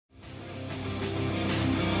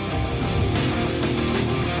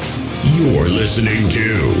You're listening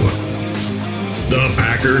to the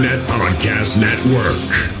Packernet Podcast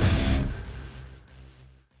Network.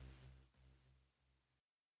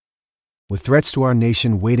 With threats to our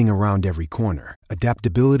nation waiting around every corner,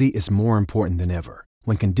 adaptability is more important than ever.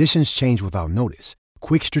 When conditions change without notice,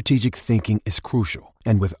 quick strategic thinking is crucial.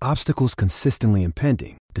 And with obstacles consistently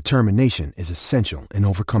impending, determination is essential in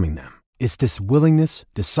overcoming them. It's this willingness,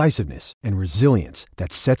 decisiveness, and resilience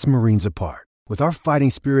that sets Marines apart. With our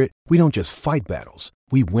fighting spirit, we don't just fight battles,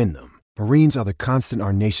 we win them. Marines are the constant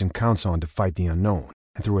our nation counts on to fight the unknown.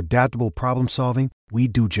 And through adaptable problem solving, we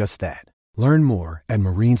do just that. Learn more at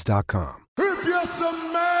marines.com. If you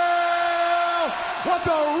smell what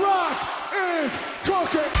the Rock is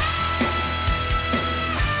cooking.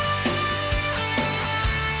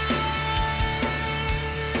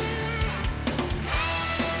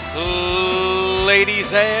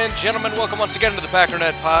 Ladies and gentlemen, welcome once again to the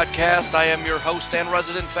Packernet Podcast. I am your host and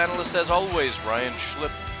resident fanalist, as always, Ryan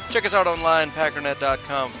Schlip. Check us out online,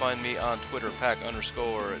 packernet.com. Find me on Twitter,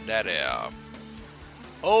 pack_daddy.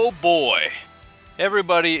 Oh boy.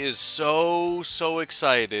 Everybody is so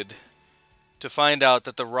excited to find out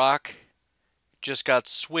that The Rock just got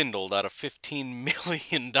swindled out of $15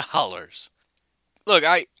 million. Look,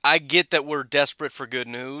 I get that we're desperate for good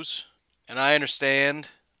news, and I understand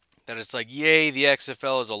that it's like, yay, the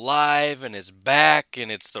XFL is alive, and it's back,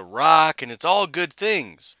 and it's The Rock, and it's all good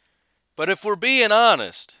things. But if we're being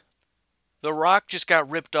honest, The Rock just got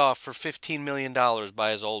ripped off for $15 million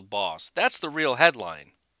by his old boss. That's the real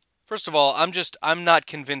headline. First of all, I'm not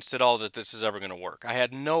convinced at all that this is ever going to work. I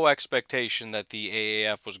had no expectation that the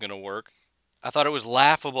AAF was going to work. I thought it was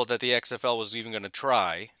laughable that the XFL was even going to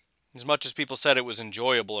try. As much as people said it was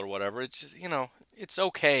enjoyable or whatever, it's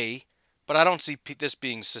okay. But I don't see this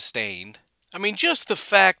being sustained. I mean, just the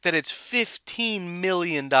fact that it's $15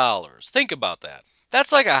 million. Think about that.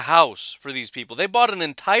 That's like a house for these people. They bought an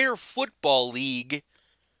entire football league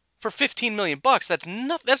for $15 million.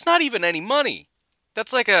 That's not even any money.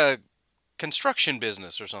 That's like a construction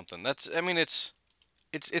business or something. It's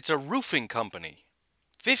a roofing company.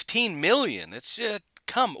 $15 million.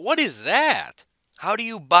 What is that? How do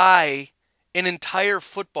you buy an entire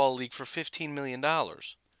football league for $15 million?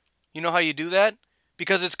 You know how you do that?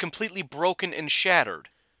 Because it's completely broken and shattered.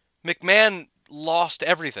 McMahon lost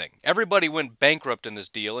everything. Everybody went bankrupt in this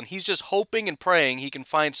deal, and he's just hoping and praying he can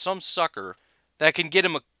find some sucker that can get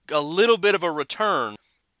him a little bit of a return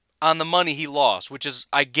on the money he lost, which is,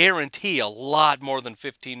 I guarantee, a lot more than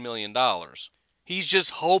 $15 million. He's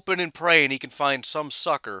just hoping and praying he can find some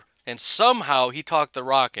sucker, and somehow he talked The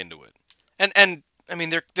Rock into it. And I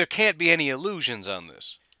mean, there can't be any illusions on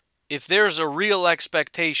this. If there's a real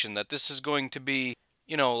expectation that this is going to be,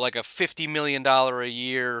 like a $50 million a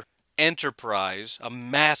year enterprise, a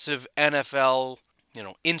massive NFL,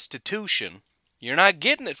 institution, you're not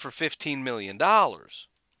getting it for $15 million.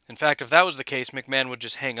 In fact, if that was the case, McMahon would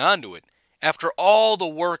just hang on to it. After all the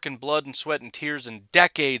work and blood and sweat and tears and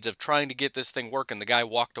decades of trying to get this thing working, the guy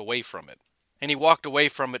walked away from it. And he walked away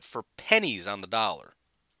from it for pennies on the dollar.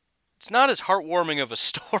 It's not as heartwarming of a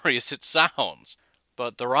story as it sounds.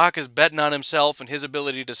 But The Rock is betting on himself and his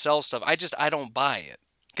ability to sell stuff. I don't buy it.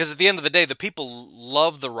 Because at the end of the day, the people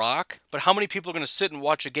love The Rock, but how many people are going to sit and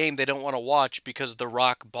watch a game they don't want to watch because The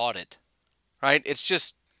Rock bought it? Right? It's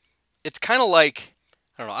kind of like,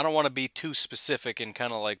 I don't know, I don't want to be too specific and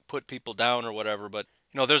kind of like put people down or whatever, but,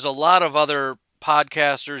 there's a lot of other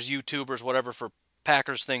podcasters, YouTubers, whatever, for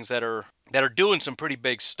Packers things that are doing some pretty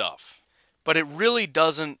big stuff. But it really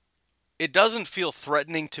doesn't feel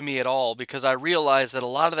threatening to me at all because I realize that a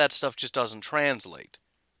lot of that stuff just doesn't translate,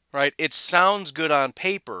 right? It sounds good on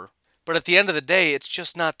paper, but at the end of the day, it's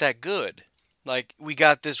just not that good. Like, we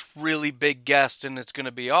got this really big guest and it's going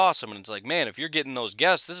to be awesome. And it's like, man, if you're getting those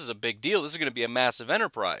guests, this is a big deal. This is going to be a massive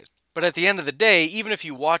enterprise. But at the end of the day, even if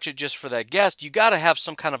you watch it just for that guest, you got to have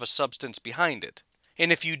some kind of a substance behind it.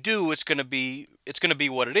 And if you do, it's going to be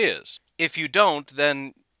what it is. If you don't,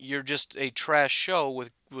 then you're just a trash show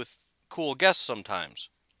with cool guests sometimes.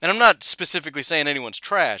 And I'm not specifically saying anyone's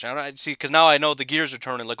trash. Because now I know the gears are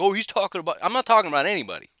turning like, oh, he's talking about... I'm not talking about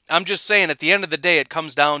anybody. I'm just saying at the end of the day, it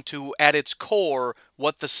comes down to, at its core,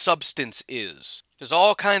 what the substance is. There's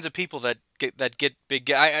all kinds of people that get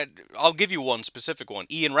big... I'll give you one specific one.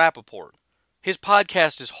 Ian Rappaport. His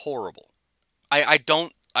podcast is horrible.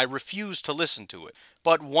 I refuse to listen to it.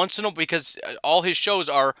 But once in a... Because all his shows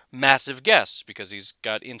are massive guests. Because he's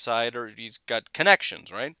got inside or he's got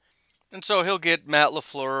connections, right? And so he'll get Matt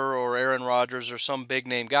LaFleur or Aaron Rodgers or some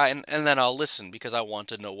big-name guy, and then I'll listen because I want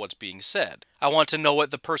to know what's being said. I want to know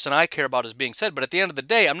what the person I care about is being said, but at the end of the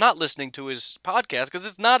day, I'm not listening to his podcast because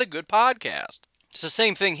it's not a good podcast. It's the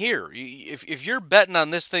same thing here. If you're betting on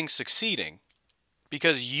this thing succeeding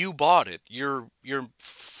because you bought it, you're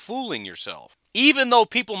fooling yourself. Even though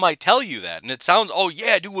people might tell you that, and it sounds, oh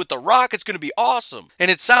yeah, dude, with The Rock, it's going to be awesome. And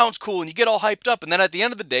it sounds cool, and you get all hyped up. And then at the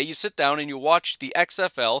end of the day, you sit down and you watch the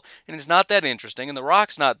XFL, and it's not that interesting, and The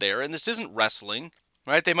Rock's not there, and this isn't wrestling,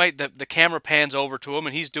 right? They might, the camera pans over to him,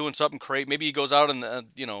 and he's doing something crazy. Maybe he goes out and,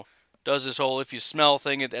 does this whole if you smell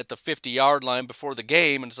thing at the 50-yard line before the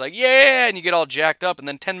game, and it's like, yeah, and you get all jacked up, and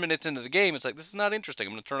then 10 minutes into the game, it's like, this is not interesting,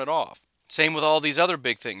 I'm going to turn it off. Same with all these other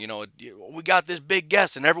big things. We got this big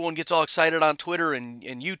guest, and everyone gets all excited on Twitter and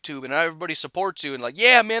YouTube, and everybody supports you, and like,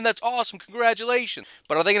 yeah, man, that's awesome, congratulations.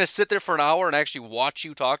 But are they going to sit there for an hour and actually watch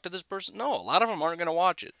you talk to this person? No, a lot of them aren't going to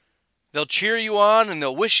watch it. They'll cheer you on, and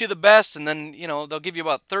they'll wish you the best, and then, they'll give you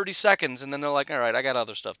about 30 seconds, and then they're like, all right, I got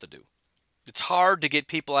other stuff to do. It's hard to get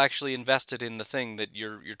people actually invested in the thing that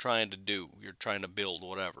you're trying to do, you're trying to build,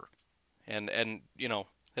 whatever. And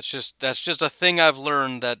that's just a thing I've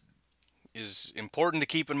learned that is important to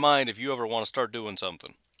keep in mind if you ever want to start doing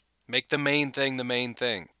something. Make the main thing the main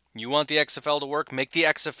thing. You want the XFL to work? Make the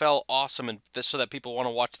XFL awesome and so that people want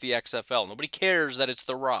to watch the XFL. Nobody cares that it's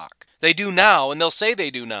The Rock. They do now, and they'll say they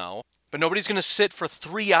do now, but nobody's going to sit for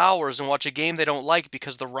 3 hours and watch a game they don't like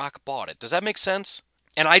because The Rock bought it. Does that make sense?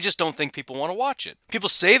 And I just don't think people want to watch it. People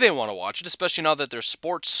say they want to watch it, especially now that they're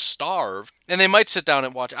sports starved, and they might sit down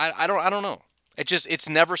and watch it. I don't know. It's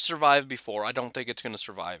never survived before. I don't think it's going to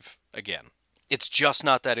survive again. It's just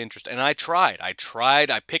not that interesting. And I tried.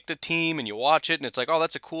 I picked a team, and you watch it, and it's like, oh,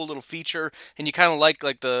 that's a cool little feature, and you kind of like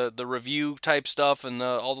the review type stuff and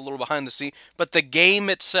all the little behind the scenes. But the game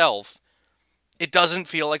itself, it doesn't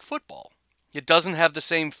feel like football. It doesn't have the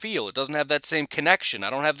same feel. It doesn't have that same connection. I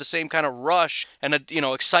don't have the same kind of rush and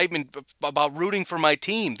excitement about rooting for my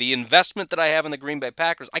team. The investment that I have in the Green Bay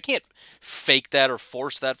Packers, I can't fake that or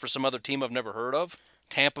force that for some other team I've never heard of.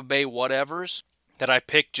 Tampa Bay whatevers that I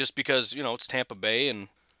picked just because, it's Tampa Bay, and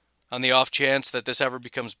on the off chance that this ever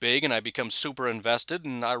becomes big and I become super invested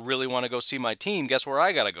and I really want to go see my team, guess where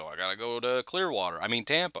I got to go? I got to go to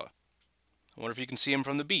Tampa. I wonder if you can see him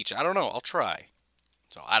from the beach. I don't know. I'll try.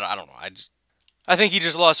 So I don't know. I think he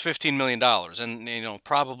just lost $15 million, and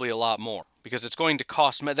probably a lot more, because it's going to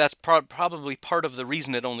cost. That's probably part of the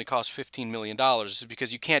reason it only cost $15 million is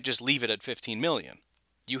because you can't just leave it at $15 million.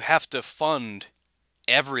 You have to fund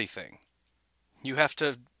everything. You have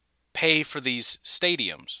to pay for these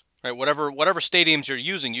stadiums, right? Whatever stadiums you're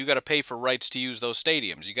using, you got to pay for rights to use those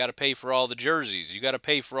stadiums. You got to pay for all the jerseys. You got to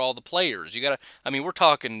pay for all the players. We're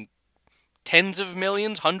talking tens of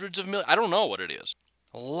millions, hundreds of millions. I don't know what it is.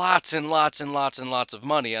 Lots and lots and lots and lots of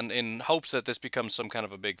money in hopes that this becomes some kind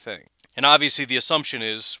of a big thing. And obviously the assumption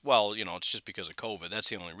is, it's just because of COVID. That's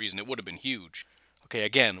the only reason. It would have been huge. Okay,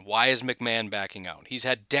 again, why is McMahon backing out? He's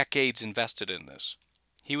had decades invested in this.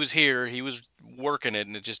 He was here, he was working it,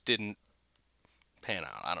 and it just didn't pan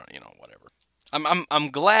out. I don't, whatever. I'm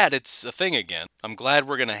glad it's a thing again. I'm glad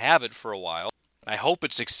we're going to have it for a while. I hope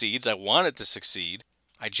it succeeds. I want it to succeed.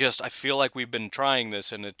 I feel like we've been trying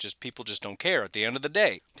this, and people just don't care at the end of the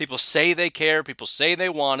day. People say they care, people say they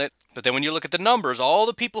want it, but then when you look at the numbers, all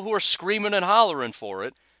the people who are screaming and hollering for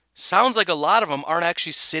it, sounds like a lot of them aren't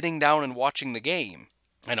actually sitting down and watching the game.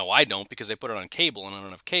 I know I don't, because they put it on cable, and I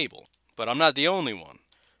don't have cable. But I'm not the only one.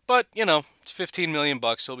 But, it's $15 million,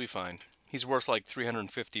 he'll be fine. He's worth like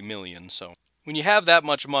 $350 million, so when you have that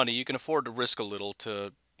much money, you can afford to risk a little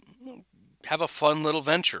to have a fun little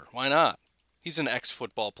venture. Why not? He's an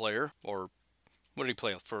ex-football player, or what did he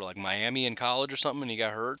play for, like Miami in college or something, and he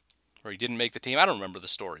got hurt? Or he didn't make the team? I don't remember the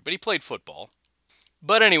story, but he played football.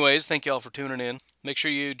 But anyways, thank you all for tuning in. Make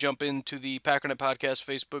sure you jump into the Packernet Podcast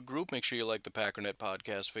Facebook group. Make sure you like the Packernet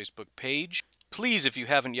Podcast Facebook page. Please, if you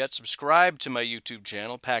haven't yet, subscribe to my YouTube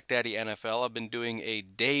channel, Pack Daddy NFL. I've been doing a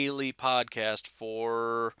daily podcast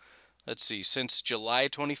for, since July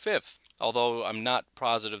 25th. Although I'm not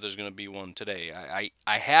positive there's going to be one today.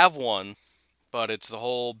 I have one, but it's the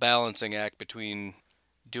whole balancing act between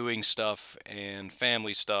doing stuff and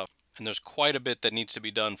family stuff. And there's quite a bit that needs to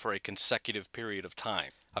be done for a consecutive period of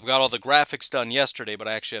time. I've got all the graphics done yesterday, but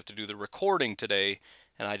I actually have to do the recording today,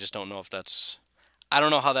 and I just don't know I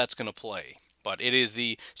don't know how that's going to play. But it is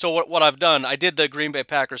so what I've done, I did the Green Bay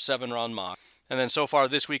Packers 7-round mock. And then so far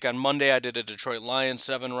this week on Monday, I did a Detroit Lions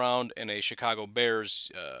 7-round and a Chicago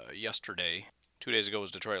Bears yesterday. 2 days ago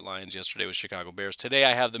was Detroit Lions. Yesterday was Chicago Bears. Today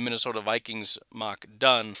I have the Minnesota Vikings mock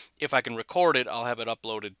done. If I can record it, I'll have it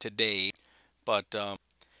uploaded today. But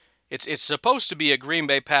it's supposed to be a Green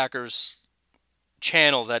Bay Packers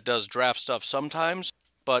channel that does draft stuff sometimes.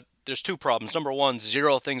 But there's two problems. Number one,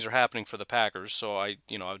 zero things are happening for the Packers. So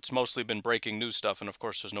it's mostly been breaking news stuff, and of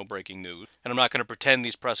course there's no breaking news. And I'm not going to pretend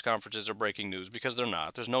these press conferences are breaking news because they're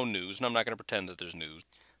not. There's no news, and I'm not going to pretend that there's news.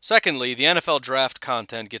 Secondly, the NFL draft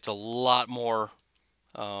content gets a lot more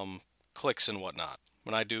clicks and whatnot.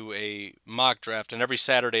 When I do a mock draft, and every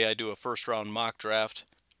Saturday I do a first-round mock draft,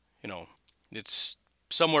 it's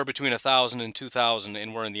somewhere between 1,000 and 2,000,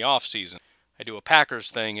 and we're in the off season. I do a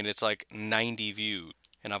Packers thing, and it's like 90 views.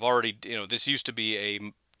 And I've already, this used to be a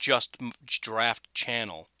just draft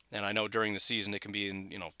channel, and I know during the season it can be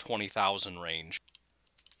in, 20,000 range.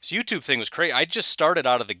 This YouTube thing was crazy. I just started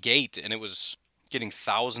out of the gate, and it was getting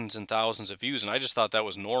thousands and thousands of views, and I just thought that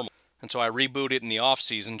was normal. And so I rebooted it in the off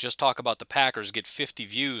season, just talk about the Packers, get 50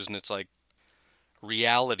 views, and it's like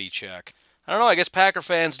reality check. I don't know, I guess Packer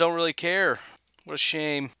fans don't really care. What a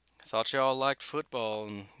shame. I thought y'all liked football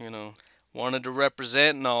and, wanted to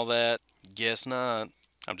represent and all that. Guess not.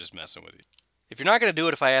 I'm just messing with you. If you're not going to do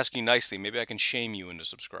it if I ask you nicely, maybe I can shame you into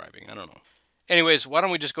subscribing. I don't know. Anyways, why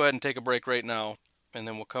don't we just go ahead and take a break right now, and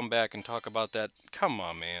then we'll come back and talk about that. Come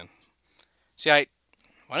on, man. See, why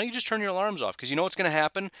don't you just turn your alarms off? Because you know what's going to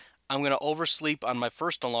happen? I'm going to oversleep on my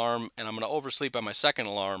first alarm, and I'm going to oversleep on my second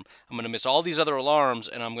alarm. I'm going to miss all these other alarms,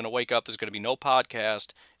 and I'm going to wake up. There's going to be no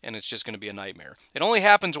podcast, and it's just going to be a nightmare. It only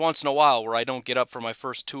happens once in a while where I don't get up for my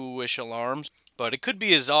first 2-ish alarms, but it could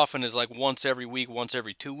be as often as like once every week, once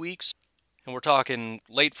every 2 weeks. And we're talking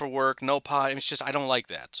late for work, no pod. It's just I don't like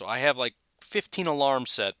that. So I have like 15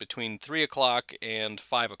 alarms set between 3 o'clock and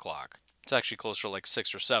 5 o'clock. It's actually closer to like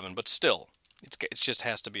 6 or 7, but still, it just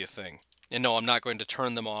has to be a thing. And no, I'm not going to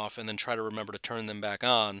turn them off and then try to remember to turn them back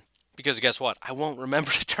on. Because guess what? I won't remember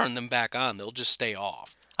to turn them back on. They'll just stay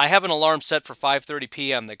off. I have an alarm set for 5:30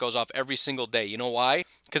 p.m. that goes off every single day. You know why?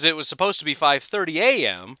 Because it was supposed to be 5:30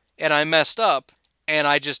 a.m. and I messed up. And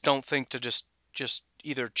I just don't think to just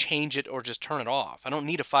either change it or just turn it off. I don't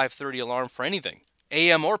need a 5:30 alarm for anything,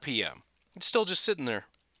 a.m. or p.m. It's still just sitting there.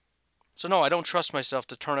 So no, I don't trust myself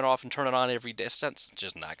to turn it off and turn it on every day. That's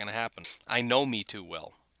just not going to happen. I know me too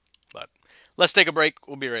well. But let's take a break.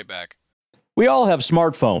 We'll be right back. We all have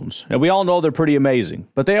smartphones, and we all know they're pretty amazing,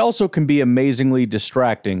 but they also can be amazingly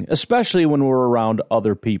distracting, especially when we're around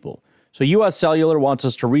other people. So US Cellular wants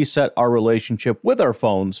us to reset our relationship with our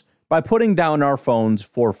phones by putting down our phones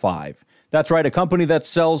for $5. That's right, a company that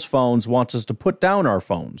sells phones wants us to put down our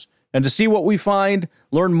phones. And to see what we find,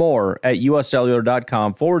 learn more at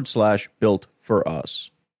uscellular.com/built for us.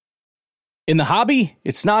 In the hobby,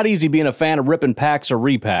 it's not easy being a fan of ripping packs or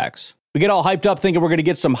repacks. We get all hyped up thinking we're going to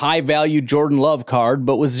get some high-value Jordan Love card,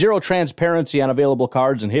 but with zero transparency on available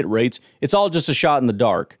cards and hit rates, it's all just a shot in the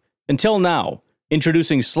dark. Until now.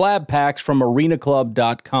 Introducing slab packs from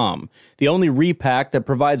arenaclub.com, the only repack that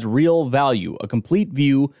provides real value, a complete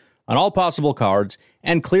view on all possible cards,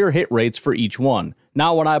 and clear hit rates for each one.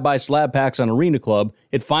 Now when I buy slab packs on Arena Club,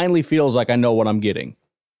 it finally feels like I know what I'm getting.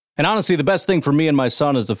 And honestly, the best thing for me and my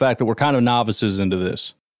son is the fact that we're kind of novices into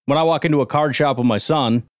this. When I walk into a card shop with my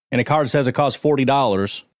son, and a card says it costs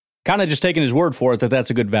 $40, kind of just taking his word for it that that's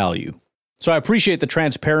a good value. So I appreciate the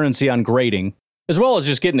transparency on grading, as well as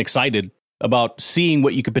just getting excited about seeing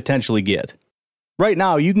what you could potentially get. Right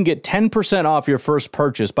now, you can get 10% off your first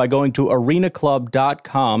purchase by going to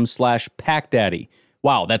arenaclub.com/packdaddy.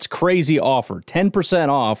 Wow, that's crazy offer. 10%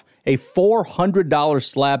 off a $400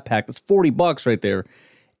 slab pack. That's $40 right there.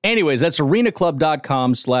 Anyways, that's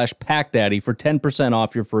arenaclub.com/packdaddy for 10%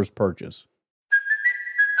 off your first purchase.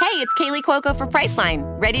 Hey, it's Kaylee Cuoco for Priceline.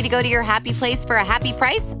 Ready to go to your happy place for a happy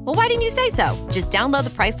price? Well, why didn't you say so? Just download the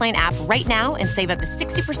Priceline app right now and save up to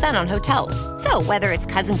 60% on hotels. So whether it's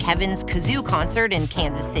Cousin Kevin's Kazoo Concert in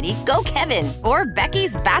Kansas City, go Kevin, or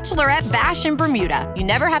Becky's Bachelorette Bash in Bermuda, you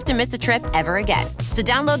never have to miss a trip ever again. So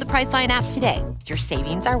download the Priceline app today. Your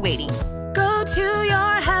savings are waiting. Go to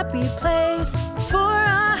your happy place for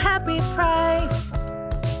a happy price.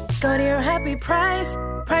 Go to your happy price,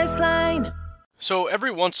 Priceline. So every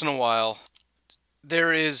once in a while,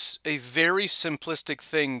 there is a very simplistic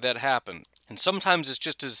thing that happens. And sometimes it's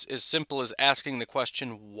just as simple as asking the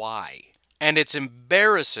question, why? And it's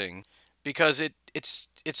embarrassing because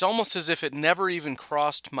it's almost as if it never even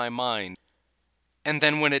crossed my mind. And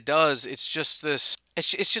then when it does, it's just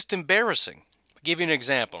embarrassing. I'll give you an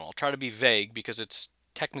example. I'll try to be vague because it's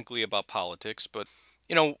technically about politics. But,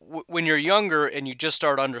 when you're younger and you just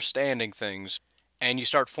start understanding things, and you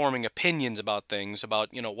start forming opinions about things, about,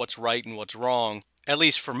 what's right and what's wrong. At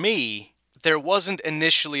least for me, there wasn't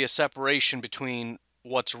initially a separation between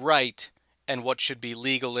what's right and what should be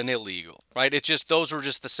legal and illegal, right? It's just, those were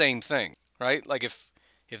just the same thing, right? Like if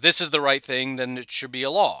this is the right thing, then it should be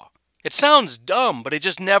a law. It sounds dumb, but it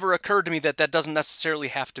just never occurred to me that that doesn't necessarily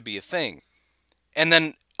have to be a thing. And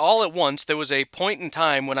then all at once, there was a point in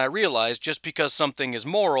time when I realized just because something is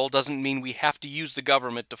moral doesn't mean we have to use the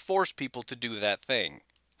government to force people to do that thing.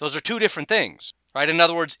 Those are two different things, right? In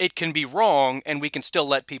other words, it can be wrong and we can still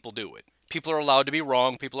let people do it. People are allowed to be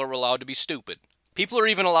wrong. People are allowed to be stupid. People are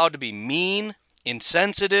even allowed to be mean,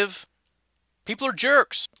 insensitive. People are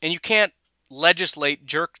jerks, and you can't legislate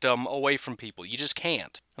jerkdom away from people. You just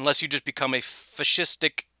can't, unless you just become a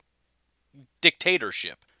fascistic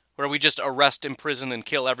dictatorship, where we just arrest, imprison, and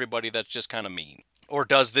kill everybody that's just kind of mean, or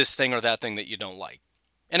does this thing or that thing that you don't like.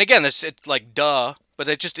 And again, it's like, duh, but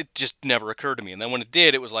it just never occurred to me. And then when it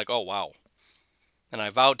did, it was like, oh, wow. And I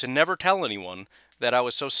vowed to never tell anyone that I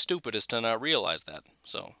was so stupid as to not realize that.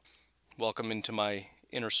 So, welcome into my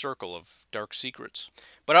inner circle of dark secrets.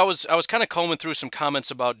 But I was kind of combing through some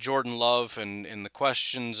comments about Jordan Love and the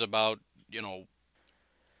questions about,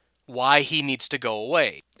 why he needs to go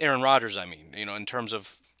away. Aaron Rodgers, I mean, in terms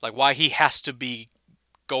of like why he has to be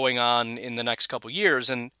going on in the next couple years.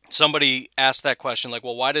 And somebody asked that question, like,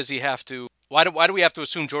 well, why does he have to? Why do we have to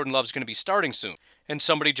assume Jordan Love's going to be starting soon? And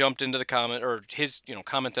somebody jumped into the comment, or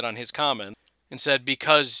commented on his comment and said,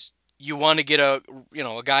 because you want to get a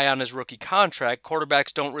guy on his rookie contract.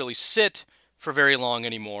 Quarterbacks don't really sit for very long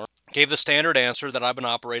anymore. Gave the standard answer that I've been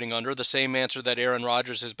operating under, the same answer that Aaron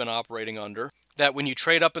Rodgers has been operating under, that when you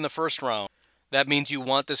trade up in the first round, that means you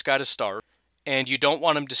want this guy to start, and you don't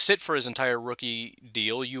want him to sit for his entire rookie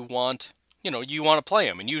deal. You want to play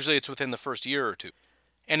him, and usually it's within the first year or two.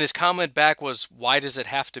 And his comment back was, why does it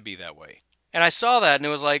have to be that way? And I saw that, and it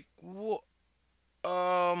was like,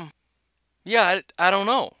 yeah, I don't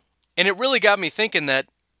know. And it really got me thinking that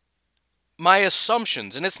my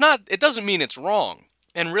assumptions, and it doesn't mean it's wrong.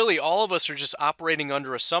 And really, all of us are just operating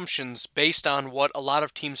under assumptions based on what a lot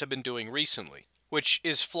of teams have been doing recently, which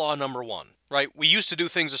is flaw number one, right? We used to do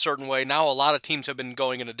things a certain way. Now a lot of teams have been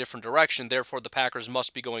going in a different direction. Therefore, the Packers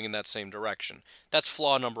must be going in that same direction. That's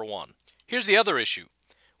flaw number one. Here's the other issue.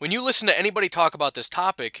 When you listen to anybody talk about this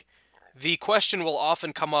topic, the question will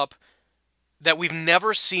often come up that we've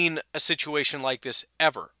never seen a situation like this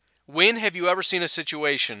ever. When have you ever seen a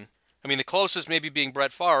situation? I mean, the closest maybe being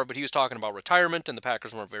Brett Favre, but he was talking about retirement, and the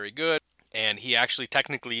Packers weren't very good. And he actually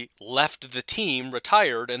technically left the team,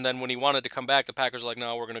 retired, and then when he wanted to come back, the Packers were like,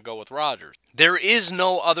 no, we're going to go with Rodgers. There is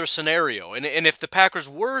no other scenario. And if the Packers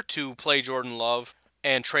were to play Jordan Love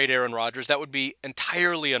and trade Aaron Rodgers, that would be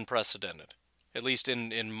entirely unprecedented, at least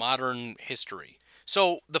in modern history.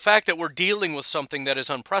 So the fact that we're dealing with something that is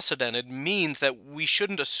unprecedented means that we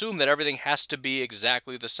shouldn't assume that everything has to be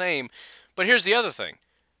exactly the same. But here's the other thing.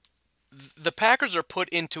 The Packers are put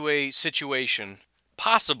into a situation,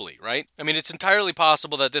 possibly, right? I mean, it's entirely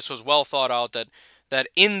possible that this was well thought out, that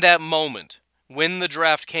in that moment, when the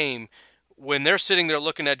draft came, when they're sitting there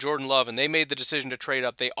looking at Jordan Love and they made the decision to trade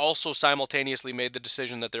up, they also simultaneously made the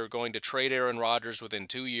decision that they were going to trade Aaron Rodgers within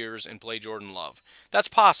 2 years and play Jordan Love. That's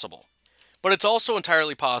possible. But it's also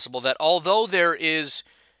entirely possible that although there is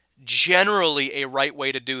generally a right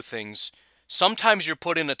way to do things, sometimes you're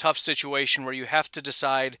put in a tough situation where you have to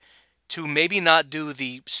decide to maybe not do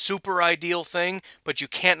the super ideal thing, but you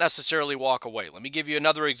can't necessarily walk away. Let me give you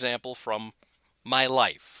another example from my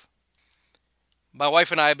life. My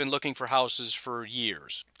wife and I have been looking for houses for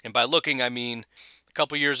years. And by looking, I mean a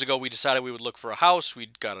couple years ago we decided we would look for a house.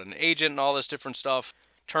 We'd got an agent and all this different stuff.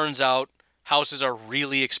 Turns out houses are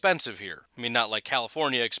really expensive here. I mean, not like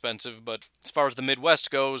California expensive, but as far as the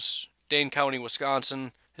Midwest goes, Dane County,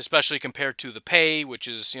 Wisconsin, especially compared to the pay, which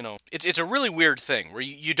is, it's a really weird thing where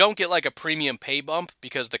you don't get like a premium pay bump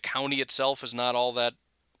because the county itself is not all that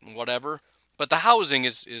whatever, but the housing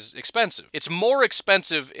is expensive. It's more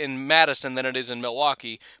expensive in Madison than it is in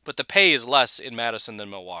Milwaukee, but the pay is less in Madison than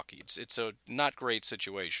Milwaukee. It's a not great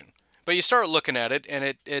situation. But you start looking at it,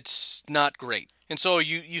 and it's not great. And so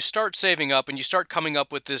you start saving up, and you start coming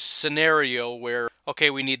up with this scenario where, okay,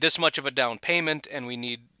 we need this much of a down payment, and we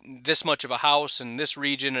need this much of a house in this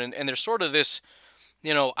region, and there's sort of this,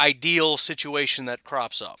 ideal situation that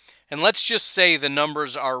crops up. And let's just say the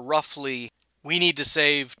numbers are roughly, we need to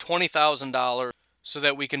save $20,000 so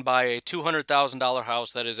that we can buy a $200,000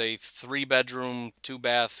 house that is a 3-bedroom,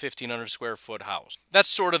 2-bath, 1,500 square foot house. That's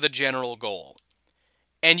sort of the general goal.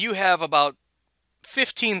 And you have about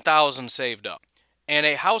 $15,000 saved up. And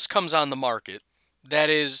a house comes on the market that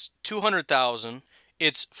is $200,000.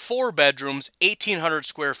 It's 4 bedrooms, 1,800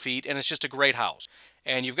 square feet, and it's just a great house.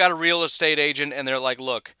 And you've got a real estate agent, and they're like,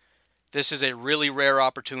 look, this is a really rare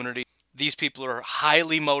opportunity. These people are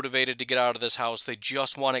highly motivated to get out of this house. They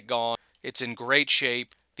just want it gone. It's in great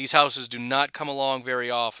shape. These houses do not come along very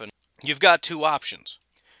often. You've got two options.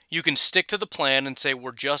 You can stick to the plan and say,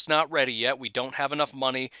 we're just not ready yet. We don't have enough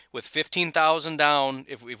money. With $15,000 down,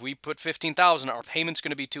 if we put $15,000, our payment's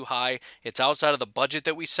going to be too high. It's outside of the budget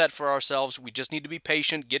that we set for ourselves. We just need to be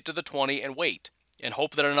patient, get to the 20, and wait. And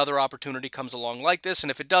hope that another opportunity comes along like this.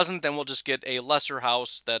 And if it doesn't, then we'll just get a lesser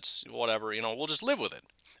house that's whatever, we'll just live with it.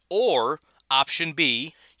 Or, option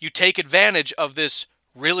B, you take advantage of this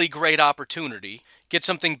really great opportunity, get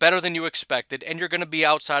something better than you expected, and you're going to be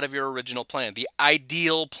outside of your original plan, the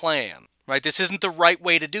ideal plan, right? This isn't the right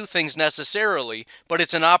way to do things necessarily, but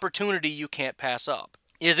it's an opportunity you can't pass up.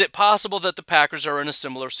 Is it possible that the Packers are in a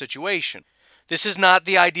similar situation? This is not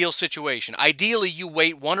the ideal situation. Ideally, you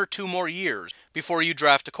wait 1 or 2 more years before you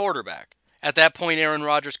draft a quarterback. At that point, Aaron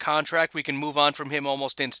Rodgers' contract, we can move on from him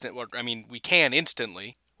almost instantly. We can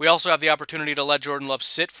instantly. We also have the opportunity to let Jordan Love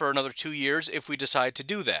sit for another 2 years if we decide to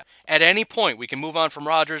do that. At any point, we can move on from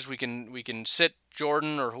Rodgers. We can sit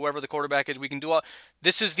Jordan or whoever the quarterback is. We can do all.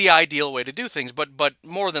 This is the ideal way to do things. But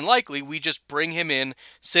more than likely, we just bring him in,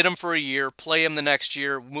 sit him for a year, play him the next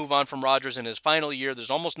year, move on from Rodgers in his final year. There's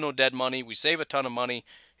almost no dead money. We save a ton of money.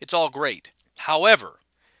 It's all great. However,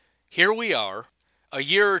 here we are, a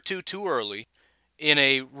year or two too early, in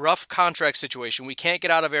a rough contract situation. We can't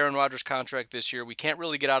get out of Aaron Rodgers' contract this year. We can't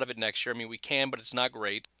really get out of it next year. We can, but it's not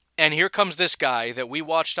great. And here comes this guy that we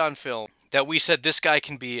watched on film, that we said this guy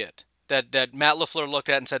can be it. That Matt LaFleur looked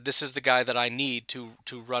at and said, this is the guy that I need to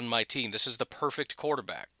run my team. This is the perfect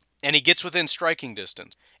quarterback. And he gets within striking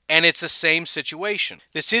distance. And it's the same situation.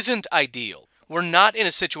 This isn't ideal. We're not in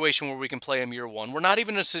a situation where we can play him year 1. We're not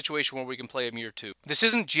even in a situation where we can play him year 2. This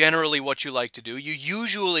isn't generally what you like to do. You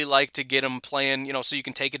usually like to get him playing, so you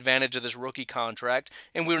can take advantage of this rookie contract.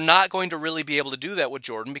 And we're not going to really be able to do that with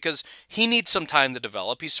Jordan because he needs some time to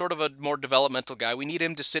develop. He's sort of a more developmental guy. We need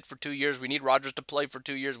him to sit for 2 years. We need Rodgers to play for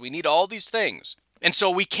 2 years. We need all these things. And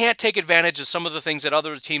so we can't take advantage of some of the things that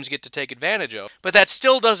other teams get to take advantage of. But that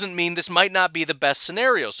still doesn't mean this might not be the best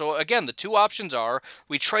scenario. So again, the 2 options are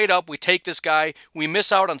we trade up, we take this guy, we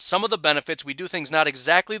miss out on some of the benefits, we do things not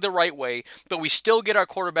exactly the right way, but we still get our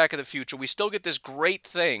quarterback of the future. We still get this great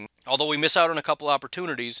thing, although we miss out on a couple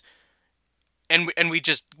opportunities. And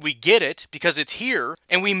we get it because it's here,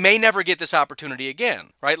 and we may never get this opportunity again,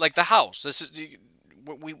 right? Like the house.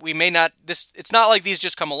 We may not. It's not like these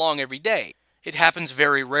just come along every day. It happens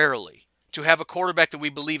very rarely. To have a quarterback that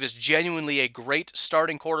we believe is genuinely a great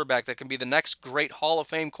starting quarterback that can be the next great Hall of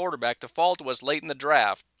Fame quarterback to fall to us late in the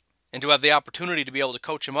draft, and to have the opportunity to be able to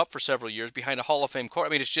coach him up for several years behind a Hall of Fame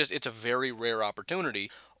quarterback, it's a very rare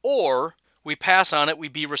opportunity. Or we pass on it, we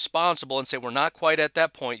be responsible and say we're not quite at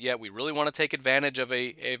that point yet. We really want to take advantage of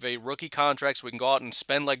a rookie contract so we can go out and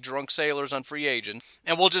spend like drunk sailors on free agents.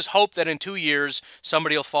 And we'll just hope that in 2 years,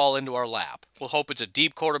 somebody will fall into our lap. We'll hope it's a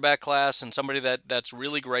deep quarterback class and somebody that's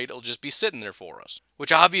really great will just be sitting there for us,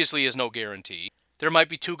 which obviously is no guarantee. There might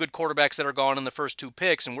be 2 good quarterbacks that are gone in the first 2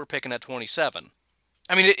 picks and we're picking at 27.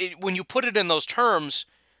 When you put it in those terms,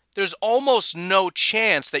 there's almost no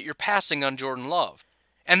chance that you're passing on Jordan Love.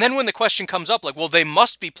 And then when the question comes up, like, well, they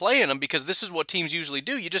must be playing him because this is what teams usually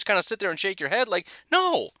do, you just kind of sit there and shake your head like,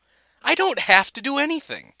 no, I don't have to do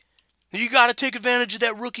anything. You got to take advantage of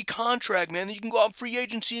that rookie contract, man. Then you can go out in free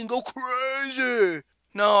agency and go crazy.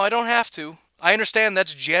 No, I don't have to. I understand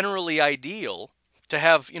that's generally ideal to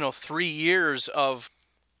have, 3 years of,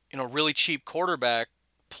 really cheap quarterback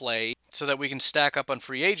play so that we can stack up on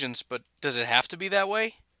free agents, but does it have to be that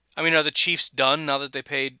way? Are the Chiefs done now that they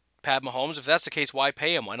paid Pat Mahomes? If that's the case, why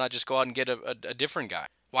pay him? Why not just go out and get a different guy?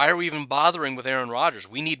 Why are we even bothering with Aaron Rodgers?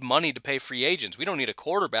 We need money to pay free agents. We don't need a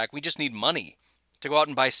quarterback. We just need money to go out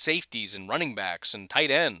and buy safeties and running backs and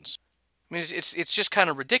tight ends. It's just kind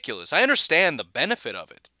of ridiculous. I understand the benefit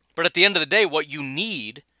of it. But at the end of the day, what you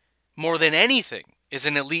need more than anything is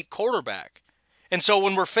an elite quarterback. And so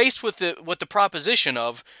when we're faced with the proposition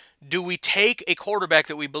of, do we take a quarterback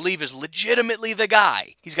that we believe is legitimately the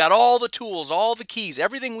guy? He's got all the tools, all the keys,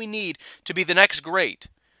 everything we need to be the next great.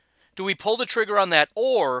 Do we pull the trigger on that,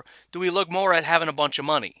 or do we look more at having a bunch of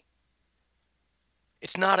money?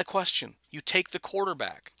 It's not a question. You take the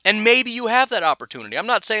quarterback. And maybe you have that opportunity. I'm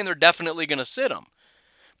not saying they're definitely going to sit him.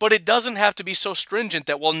 But it doesn't have to be so stringent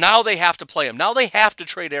that, well, now they have to play him. Now they have to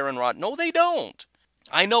trade Aaron Rodgers. No, they don't.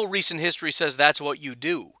 I know recent history says that's what you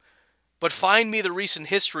do. But find me the recent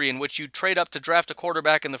history in which you trade up to draft a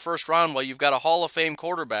quarterback in the first round while you've got a Hall of Fame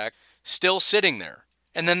quarterback still sitting there.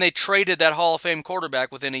 And then they traded that Hall of Fame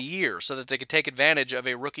quarterback within a year so that they could take advantage of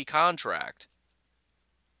a rookie contract.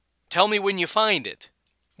 Tell me when you find it.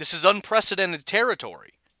 This is unprecedented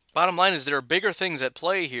territory. Bottom line is there are bigger things at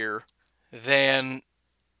play here than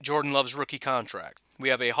Jordan Love's rookie contract. We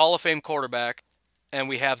have a Hall of Fame quarterback and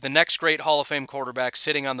we have the next great Hall of Fame quarterback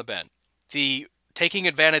sitting on the bench. The taking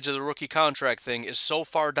advantage of the rookie contract thing is so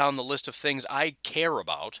far down the list of things I care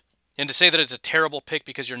about. And to say that it's a terrible pick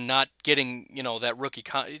because you're not getting, that rookie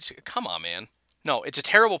come on, man. No, it's a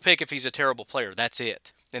terrible pick if he's a terrible player. That's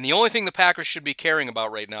it. And the only thing the Packers should be caring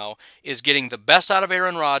about right now is getting the best out of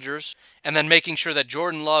Aaron Rodgers and then making sure that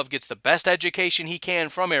Jordan Love gets the best education he can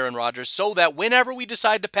from Aaron Rodgers so that whenever we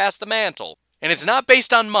decide to pass the mantle, and it's not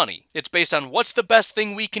based on money, it's based on what's the best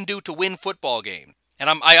thing we can do to win football games. And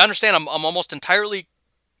I understand I'm almost entirely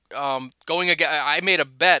going again. I made a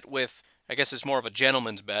bet with, I guess it's more of a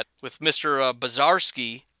gentleman's bet, with Mr.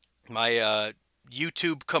 Bazarski, my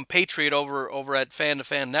YouTube compatriot over at Fan to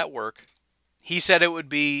Fan Network. He said it would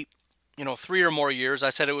be, 3 or more years.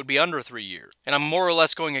 I said it would be under 3 years. And I'm more or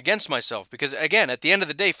less going against myself because, again, at the end of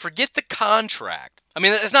the day, forget the contract. I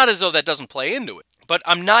mean, it's not as though that doesn't play into it. But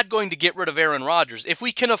I'm not going to get rid of Aaron Rodgers. If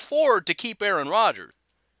we can afford to keep Aaron Rodgers,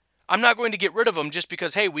 I'm not going to get rid of him just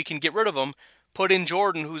because, hey, we can get rid of him, put in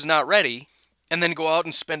Jordan who's not ready, and then go out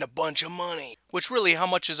and spend a bunch of money. Which really, how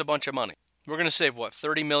much is a bunch of money? We're going to save,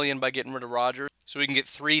 $30 million by getting rid of Rodgers? So we can get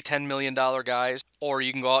 3 $10 million guys? Or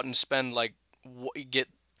you can go out and spend, one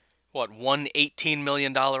 $18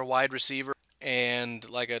 million wide receiver and a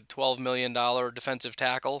 $12 million defensive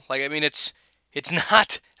tackle? It's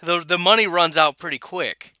not, the money runs out pretty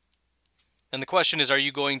quick. And the question is, are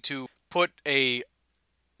you going to put a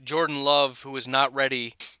Jordan Love who is not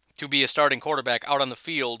ready to be a starting quarterback out on the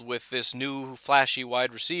field with this new flashy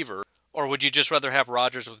wide receiver? Or would you just rather have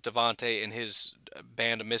Rodgers with Devontae and his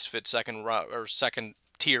band of misfit second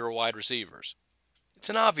tier wide receivers? It's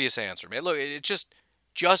an obvious answer, man. Look, it just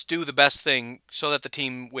do the best thing so that the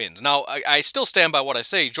team wins. Now, I still stand by what I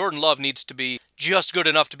say. Jordan Love needs to be just good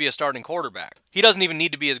enough to be a starting quarterback. He doesn't even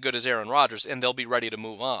need to be as good as Aaron Rodgers, and they'll be ready to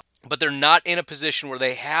move on. But they're not in a position where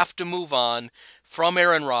they have to move on from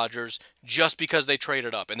Aaron Rodgers just because they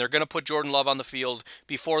traded up. And they're going to put Jordan Love on the field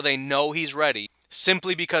before they know he's ready,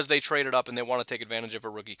 simply because they traded up and they want to take advantage of a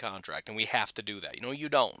rookie contract. And we have to do that. You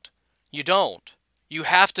don't. You don't. You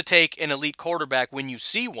have to take an elite quarterback when you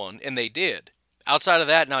see one, and they did. Outside of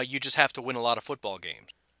that, now you just have to win a lot of football games.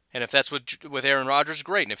 And if that's with Aaron Rodgers,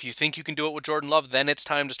 great. And if you think you can do it with Jordan Love, then it's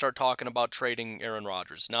time to start talking about trading Aaron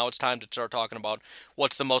Rodgers. Now it's time to start talking about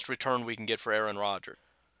what's the most return we can get for Aaron Rodgers.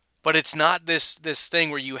 But it's not this thing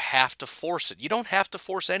where you have to force it. You don't have to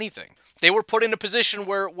force anything. They were put in a position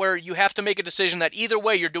where you have to make a decision that either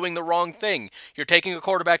way you're doing the wrong thing. You're taking a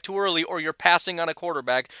quarterback too early, or you're passing on a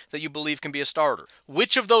quarterback that you believe can be a starter.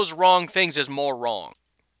 Which of those wrong things is more wrong?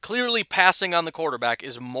 Clearly, passing on the quarterback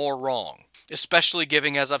is more wrong, especially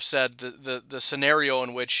given, as I've said, the scenario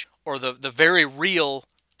in which, or the very real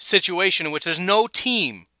situation in which there's no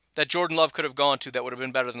team that Jordan Love could have gone to that would have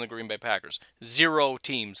been better than the Green Bay Packers. 0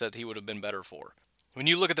 teams that he would have been better for. When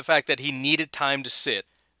you look at the fact that he needed time to sit,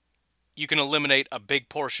 you can eliminate a big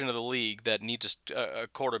portion of the league that needs a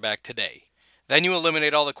quarterback today. Then you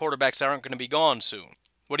eliminate all the quarterbacks that aren't going to be gone soon.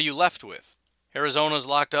 What are you left with? Arizona's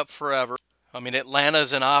locked up forever.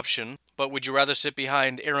 Atlanta's an option, but would you rather sit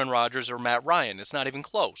behind Aaron Rodgers or Matt Ryan? It's not even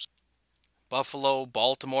close. Buffalo,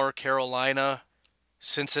 Baltimore, Carolina,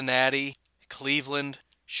 Cincinnati, Cleveland,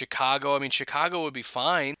 Chicago. Chicago would be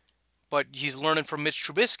fine, but he's learning from Mitch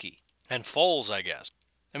Trubisky and Foles, I guess.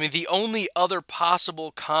 The only other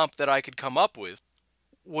possible comp that I could come up with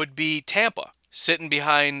would be Tampa, sitting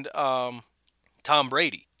behind Tom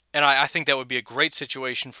Brady. And I think that would be a great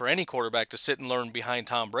situation for any quarterback to sit and learn behind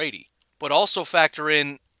Tom Brady. But also factor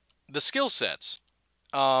in the skill sets.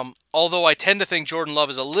 Although I tend to think Jordan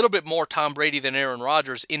Love is a little bit more Tom Brady than Aaron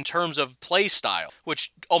Rodgers in terms of play style,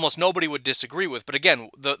 which almost nobody would disagree with. But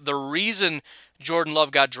again, the reason Jordan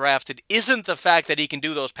Love got drafted isn't the fact that he can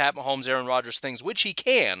do those Pat Mahomes, Aaron Rodgers things, which he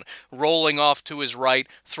can, rolling off to his right,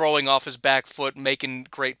 throwing off his back foot, making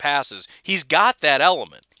great passes. He's got that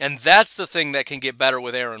element. And that's the thing that can get better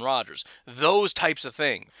with Aaron Rodgers. Those types of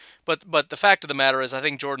things. But the fact of the matter is, I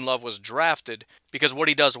think Jordan Love was drafted because what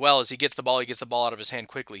he does well is he gets the ball out of his hand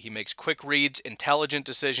quickly. He makes quick reads, intelligent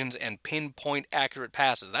decisions, and pinpoint accurate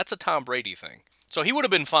passes. That's a Tom Brady thing. So he would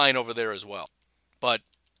have been fine over there as well. But,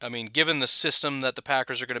 given the system that the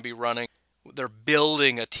Packers are going to be running, they're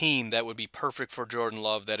building a team that would be perfect for Jordan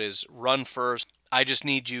Love, that is run first. I just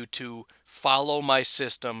need you to follow my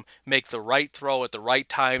system, make the right throw at the right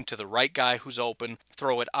time to the right guy who's open,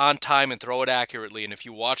 throw it on time and throw it accurately. And if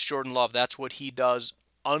you watch Jordan Love, that's what he does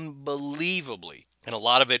unbelievably. And a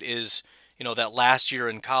lot of it is, that last year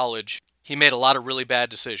in college, he made a lot of really bad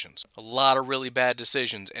decisions.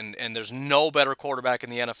 And there's no better quarterback in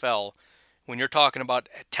the NFL. When you're talking about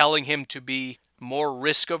telling him to be more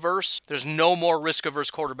risk-averse, there's no more risk-averse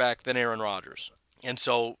quarterback than Aaron Rodgers. And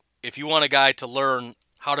so if you want a guy to learn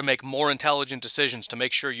how to make more intelligent decisions to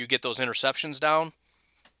make sure you get those interceptions down,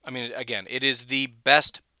 I mean, again, it is the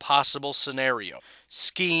best possible scenario.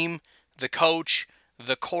 Scheme, the coach,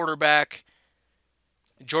 the quarterback.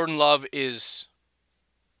 Jordan Love is,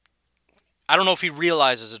 I don't know if he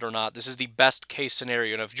realizes it or not, this is the best case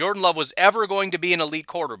scenario. And if Jordan Love was ever going to be an elite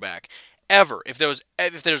quarterback, ever, if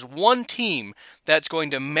there's one team that's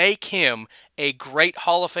going to make him a great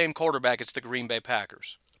Hall of Fame quarterback, it's the Green Bay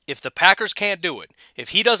Packers. If the Packers can't do it, if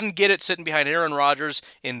he doesn't get it sitting behind Aaron Rodgers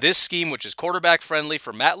in this scheme, which is quarterback friendly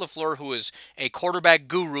for Matt LaFleur, who is a quarterback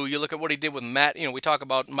guru, you look at what he did with Matt, we talk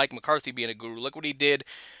about Mike McCarthy being a guru, look what he did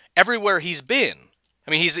everywhere he's been.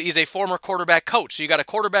 I mean, he's a former quarterback coach, so you got a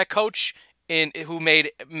quarterback coach who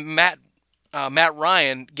made Matt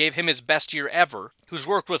Ryan, gave him his best year ever, who's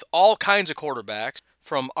worked with all kinds of quarterbacks,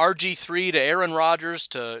 from RG3 to Aaron Rodgers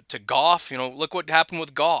to Goff. Look what happened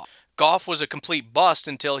with Goff. Goff was a complete bust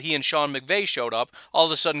until he and Sean McVay showed up. All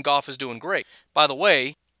of a sudden, Goff is doing great. By the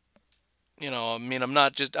way, I'm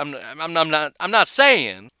not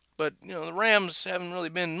saying, but the Rams haven't really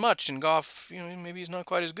been much, and Goff, maybe he's not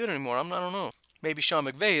quite as good anymore. I don't know. Maybe Sean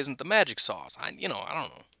McVay isn't the magic sauce. I don't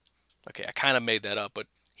know. Okay, I kind of made that up, but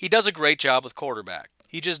he does a great job with quarterback.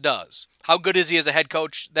 He just does. How good is he as a head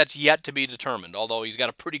coach? That's yet to be determined, although he's got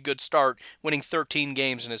a pretty good start, winning 13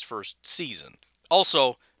 games in his first season.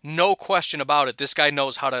 Also, no question about it, this guy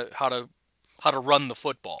knows how to run the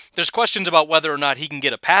football. There's questions about whether or not he can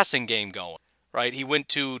get a passing game going, right? He went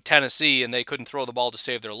to Tennessee and they couldn't throw the ball to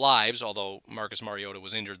save their lives, although Marcus Mariota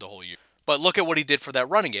was injured the whole year. But look at what he did for that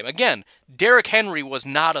running game. Again, Derrick Henry was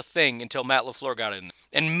not a thing until Matt LaFleur got in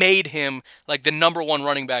and made him like the number one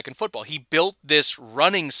running back in football. He built this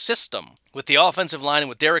running system with the offensive line and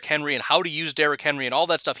with Derrick Henry and how to use Derrick Henry and all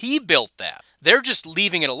that stuff. He built that. They're just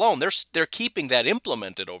leaving it alone. They're keeping that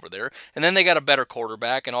implemented over there. And then they got a better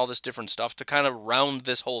quarterback and all this different stuff to kind of round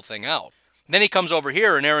this whole thing out. And then he comes over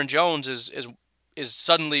here and Aaron Jones is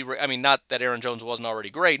suddenly, not that Aaron Jones wasn't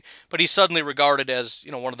already great, but he's suddenly regarded as,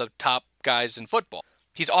 one of the top guys in football.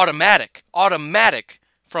 He's automatic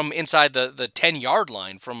from inside the 10-yard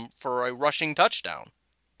line for a rushing touchdown.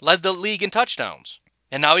 Led the league in touchdowns.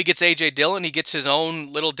 And now he gets A.J. Dillon, he gets his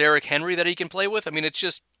own little Derrick Henry that he can play with.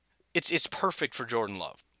 It's perfect for Jordan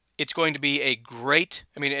Love. It's going to be a great,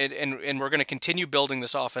 and we're going to continue building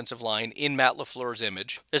this offensive line in Matt LaFleur's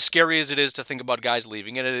image. As scary as it is to think about guys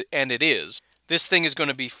leaving, and it is, this thing is going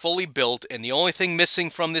to be fully built, and the only thing missing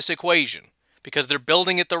from this equation, because they're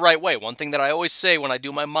building it the right way. One thing that I always say when I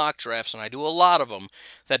do my mock drafts, and I do a lot of them,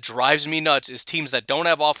 that drives me nuts is teams that don't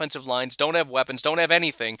have offensive lines, don't have weapons, don't have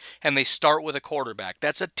anything, and they start with a quarterback.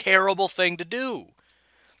 That's a terrible thing to do.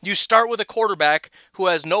 You start with a quarterback who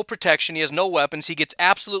has no protection, he has no weapons, he gets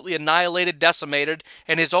absolutely annihilated, decimated,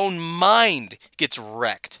 and his own mind gets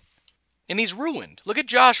wrecked. And he's ruined. Look at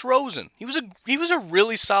Josh Rosen. He was a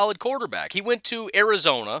really solid quarterback. He went to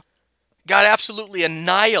Arizona, got absolutely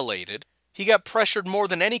annihilated. He got pressured more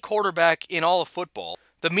than any quarterback in all of football.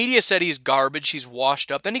 The media said he's garbage, he's washed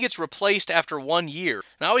up. Then he gets replaced after 1 year.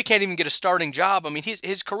 Now he can't even get a starting job.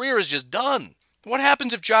 His career is just done. What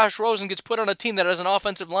happens if Josh Rosen gets put on a team that has an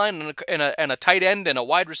offensive line and a tight end and a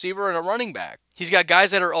wide receiver and a running back? He's got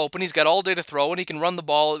guys that are open, he's got all day to throw, and he can run the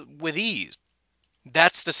ball with ease.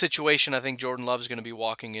 That's the situation I think Jordan Love is going to be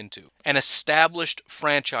walking into. An established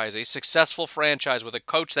franchise, a successful franchise with a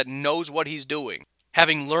coach that knows what he's doing.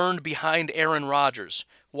 Having learned behind Aaron Rodgers,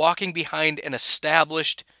 walking behind an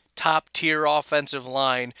established top-tier offensive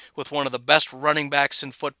line with one of the best running backs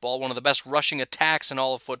in football, one of the best rushing attacks in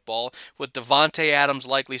all of football, with Devontae Adams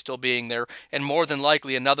likely still being there, and more than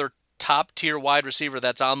likely another top-tier wide receiver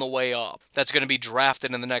that's on the way up, that's going to be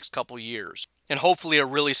drafted in the next couple years. And hopefully a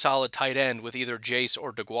really solid tight end with either Jace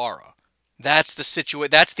or DeGuara. That's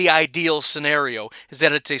the ideal scenario, is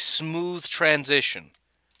that it's a smooth transition.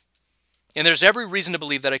 And there's every reason to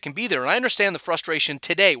believe that it can be there. And I understand the frustration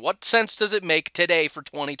today. What sense does it make today for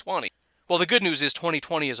 2020? Well, the good news is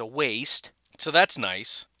 2020 is a waste, so that's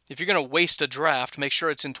nice. If you're going to waste a draft, make sure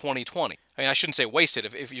it's in 2020. I shouldn't say waste it.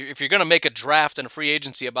 If you're going to make a draft and a free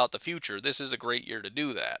agency about the future, this is a great year to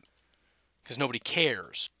do that. Because nobody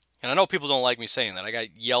cares. And I know people don't like me saying that. I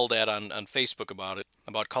got yelled at on Facebook about it,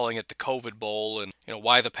 about calling it the COVID Bowl and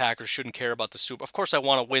why the Packers shouldn't care about the Super Bowl. Of course I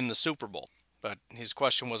want to win the Super Bowl. But his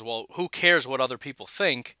question was, well, who cares what other people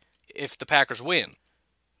think if the Packers win?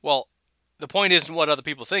 Well, the point isn't what other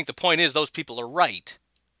people think. The point is those people are right.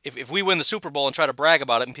 If we win the Super Bowl and try to brag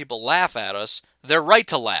about it and people laugh at us, they're right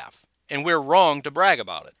to laugh. And we're wrong to brag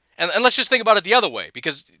about it. And let's just think about it the other way,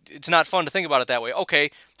 because it's not fun to think about it that way.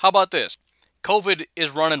 Okay, how about this? COVID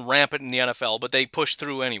is running rampant in the NFL, but they push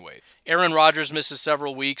through anyway. Aaron Rodgers misses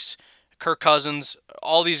several weeks. Kirk Cousins,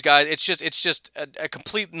 all these guys, it's just a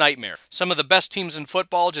complete nightmare. Some of the best teams in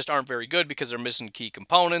football just aren't very good because they're missing key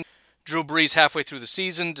components. Drew Brees, halfway through the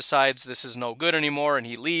season, decides this is no good anymore, and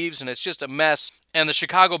he leaves, and it's just a mess. And the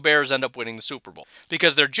Chicago Bears end up winning the Super Bowl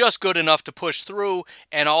because they're just good enough to push through,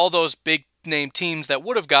 and all those big-name teams that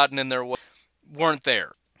would have gotten in there weren't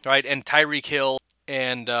there, right? And Tyreek Hill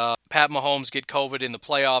and Pat Mahomes get COVID in the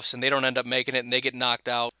playoffs, and they don't end up making it, and they get knocked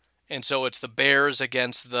out. And so it's the Bears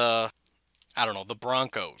against the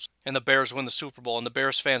Broncos. And the Bears win the Super Bowl, and the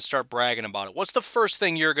Bears fans start bragging about it. What's the first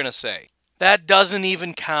thing you're going to say? That doesn't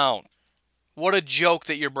even count. What a joke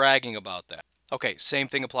that you're bragging about that. Okay, same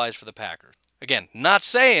thing applies for the Packers. Again, not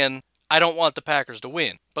saying I don't want the Packers to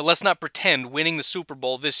win, but let's not pretend winning the Super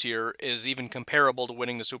Bowl this year is even comparable to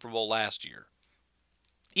winning the Super Bowl last year.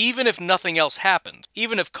 Even if nothing else happens,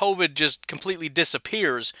 even if COVID just completely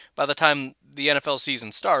disappears by the time the NFL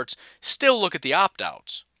season starts, still look at the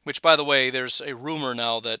opt-outs. Which, by the way, there's a rumor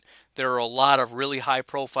now that there are a lot of really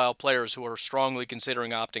high-profile players who are strongly considering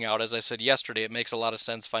opting out. As I said yesterday, it makes a lot of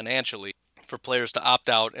sense financially for players to opt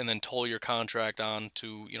out and then toll your contract on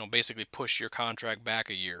to, basically push your contract back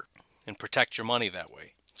a year and protect your money that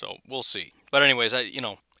way. So we'll see. But anyways,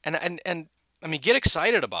 get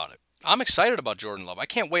excited about it. I'm excited about Jordan Love. I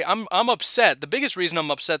can't wait. I'm upset. The biggest reason I'm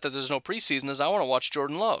upset that there's no preseason is I want to watch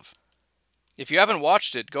Jordan Love. If you haven't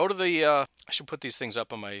watched it, go to the, I should put these things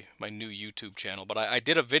up on my new YouTube channel, but I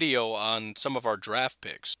did a video on some of our draft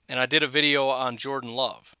picks, and I did a video on Jordan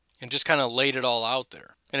Love, and just kind of laid it all out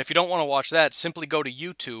there. And if you don't want to watch that, simply go to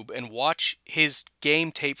YouTube and watch his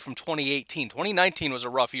game tape from 2018. 2019 was a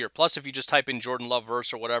rough year. Plus, if you just type in Jordan Love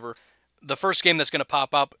verse or whatever, the first game that's going to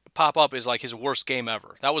pop up is like his worst game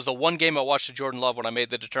ever. That was the one game I watched of Jordan Love when I made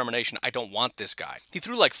the determination, I don't want this guy. He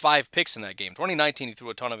threw like 5 picks in that game. 2019, he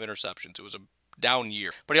threw a ton of interceptions. It was a down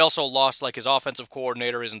year. But he also lost like his offensive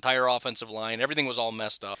coordinator, his entire offensive line. Everything was all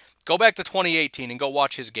messed up. Go back to 2018 and go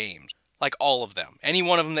watch his games. Like all of them. Any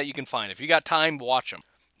one of them that you can find. If you got time, watch them.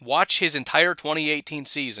 Watch his entire 2018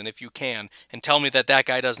 season if you can, and tell me that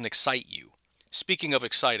guy doesn't excite you. Speaking of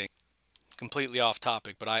exciting, completely off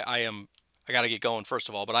topic, but I got to get going first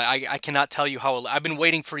of all, but I cannot tell you how I've been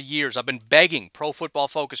waiting for years. I've been begging Pro Football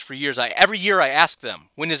Focus for years. Every year I ask them,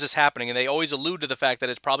 when is this happening? And they always allude to the fact that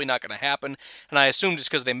it's probably not going to happen. And I assume just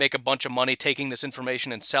because they make a bunch of money taking this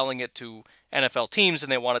information and selling it to NFL teams,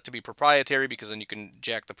 and they want it to be proprietary because then you can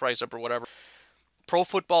jack the price up or whatever. Pro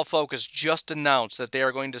Football Focus just announced that they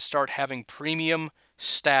are going to start having premium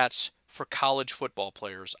stats for college football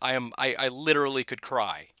players. I literally could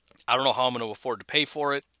cry. I don't know how I'm going to afford to pay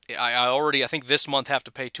for it. I think this month have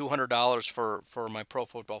to pay $200 for my Pro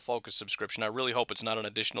Football Focus subscription. I really hope it's not an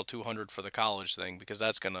additional $200 for the college thing, because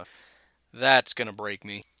that's gonna break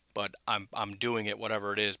me. But I'm doing it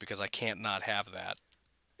whatever it is, because I can't not have that.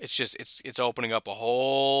 It's just it's opening up a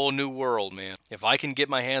whole new world, man. If I can get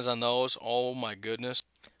my hands on those, oh my goodness.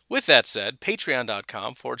 With that said,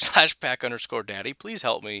 patreon.com/pack_daddy. Please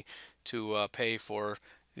help me to pay for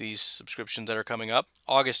these subscriptions that are coming up.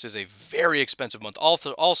 August is a very expensive month.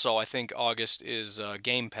 Also, I think August is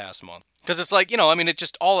Game Pass month. Because it's like, it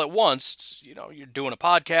just all at once, it's, you're doing a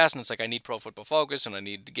podcast, and it's like, I need Pro Football Focus, and I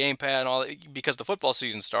need the Game Pass, and all that, because the football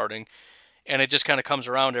season's starting, and it just kind of comes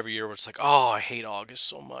around every year where it's like, oh, I hate August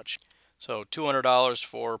so much. So $200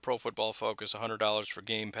 for Pro Football Focus, $100 for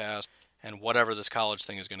Game Pass, and whatever this college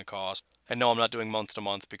thing is going to cost. And no, I'm not doing month to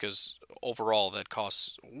month, because overall that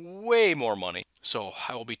costs way more money. So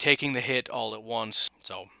I will be taking the hit all at once.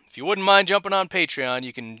 So if you wouldn't mind jumping on Patreon,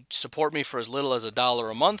 you can support me for as little as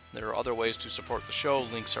 $1 a month. There are other ways to support the show.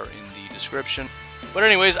 Links are in the description. But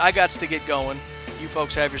anyways, I got to get going. You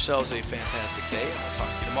folks have yourselves a fantastic day. I'll talk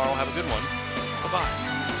to you tomorrow. Have a good one.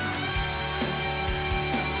 Bye-bye.